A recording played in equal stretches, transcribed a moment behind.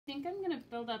think I'm going to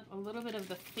build up a little bit of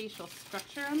the facial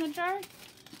structure on the jar,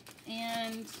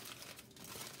 and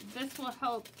this will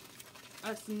help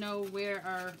us know where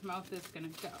our mouth is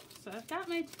going to go. So I've got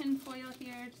my tin foil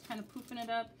here, just kind of poofing it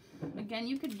up. Again,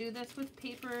 you could do this with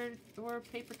paper or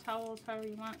paper towels, however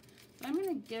you want. But I'm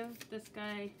going to give this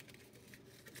guy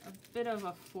a bit of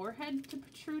a forehead to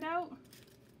protrude out.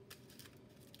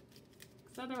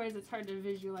 Because otherwise it's hard to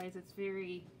visualize. It's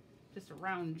very just a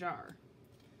round jar.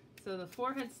 So the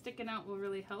forehead sticking out will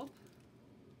really help.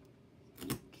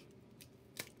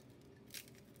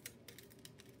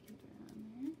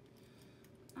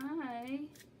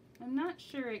 I'm not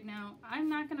sure right now. I'm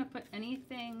not going to put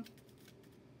anything.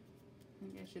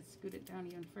 Maybe I should scoot it down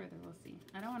even further. We'll see.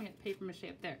 I don't want to get paper mache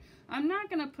up there. I'm not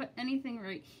going to put anything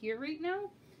right here right now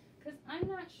because I'm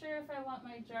not sure if I want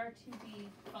my jar to be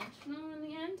functional in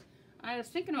the end. I was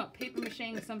thinking about paper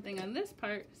macheing something on this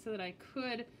part so that I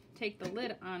could take the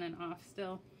lid on and off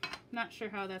still. Not sure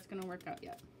how that's going to work out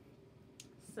yet.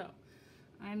 So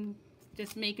I'm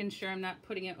just making sure I'm not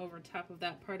putting it over top of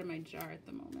that part of my jar at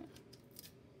the moment.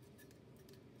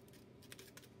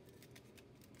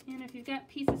 And if you've got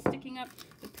pieces sticking up,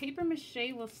 the paper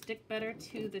mache will stick better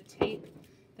to the tape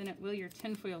than it will your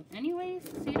tin foil anyways.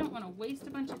 So you don't want to waste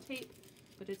a bunch of tape,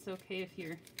 but it's okay if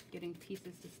you're getting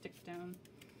pieces to stick down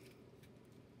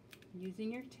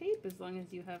using your tape as long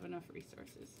as you have enough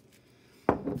resources.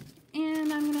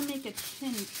 And I'm going to make a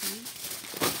tin piece.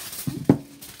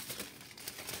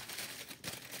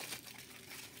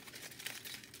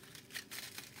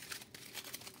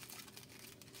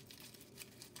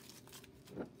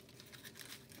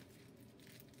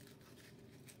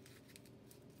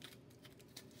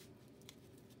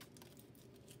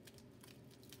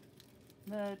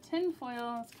 The tin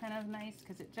foil is kind of nice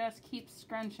because it just keeps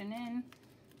scrunching in,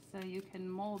 so you can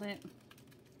mold it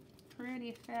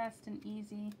pretty fast and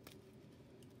easy.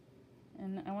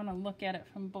 And I want to look at it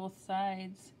from both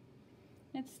sides.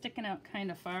 It's sticking out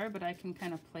kind of far, but I can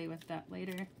kind of play with that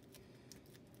later.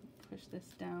 Push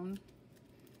this down.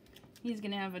 He's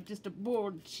going to have just a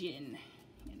board chin,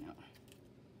 you know.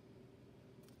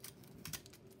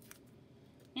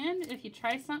 And if you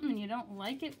try something and you don't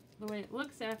like it the way it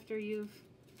looks after you've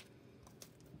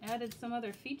added some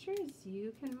other features,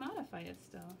 you can modify it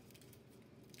still.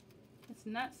 It's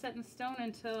not set in stone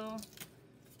until,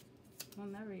 well,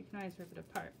 never, you can always rip it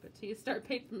apart, but till you start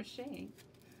paper macheing.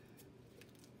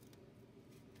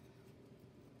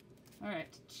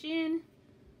 Alright, chin,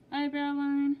 eyebrow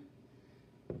line.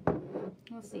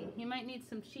 We'll see. He might need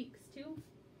some cheeks too.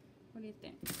 What do you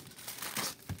think?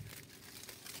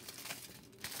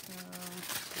 So,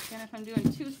 again, if I'm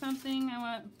doing two something, I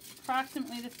want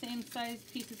approximately the same size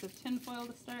pieces of tin foil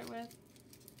to start with.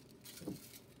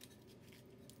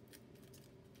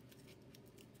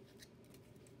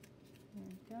 There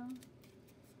we go.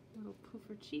 A little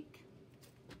poofer cheek.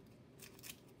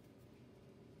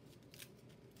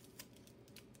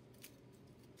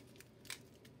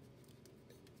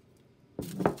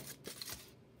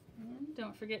 And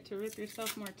don't forget to rip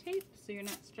yourself more tape so you're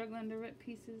not struggling to rip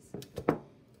pieces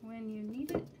when you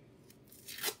need it.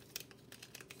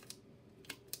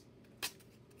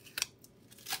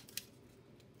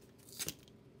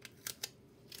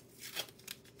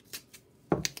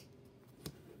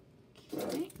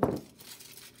 Okay.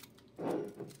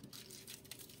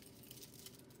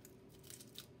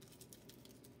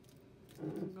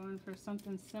 I'm going for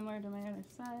something similar to my other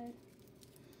side.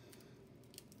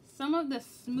 Some of the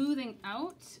smoothing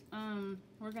out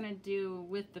we're going to do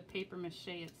with the paper mache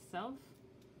itself.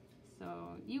 So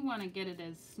you want to get it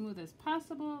as smooth as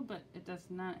possible, but it does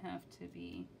not have to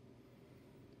be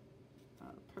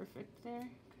perfect there,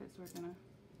 because we're going to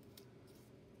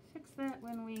fix that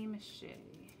when we mache.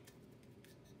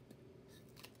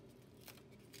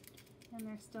 And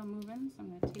they're still moving, so I'm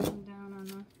going to take them down on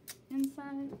the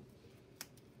inside.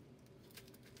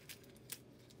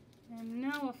 And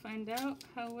now we'll find out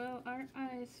how well our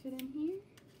eyes fit in here.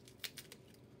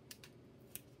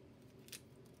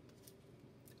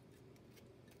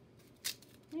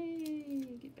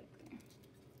 Hey, get back there.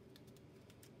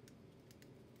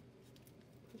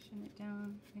 Pushing it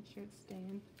down, make sure it's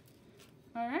staying.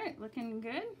 Alright, looking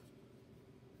good.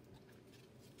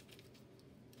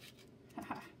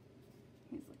 Haha,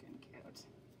 he's looking cute.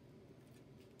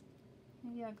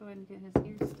 Maybe I'll go ahead and get his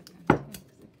ears stuck on too,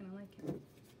 because I kind of like it.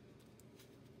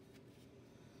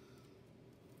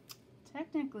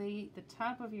 Technically, the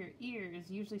top of your ear is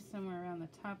usually somewhere around the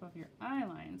top of your eye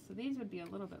line, so these would be a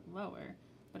little bit lower.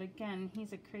 But again,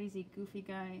 he's a crazy, goofy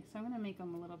guy, so I'm going to make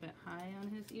him a little bit high on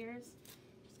his ears,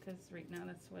 just because right now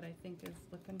that's what I think is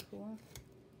looking cool.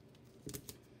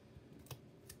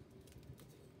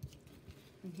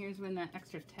 And here's when that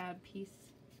extra tab piece is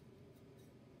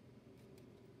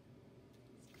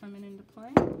coming into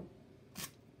play. And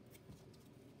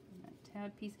that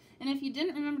tab piece. And if you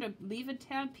didn't remember to leave a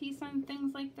tab piece on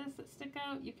things like this that stick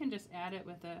out, you can just add it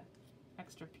with a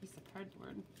extra piece of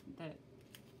cardboard that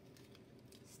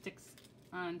sticks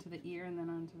onto the ear and then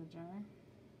onto the jar.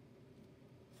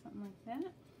 Something like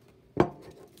that.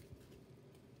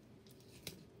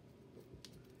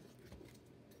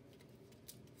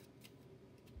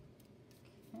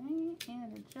 Okay,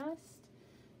 and adjust.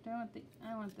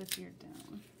 I want this ear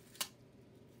down.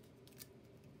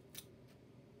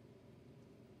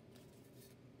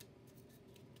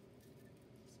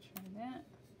 Let's try that.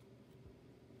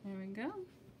 There we go.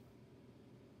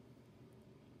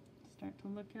 Start to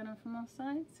look at them from all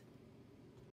sides.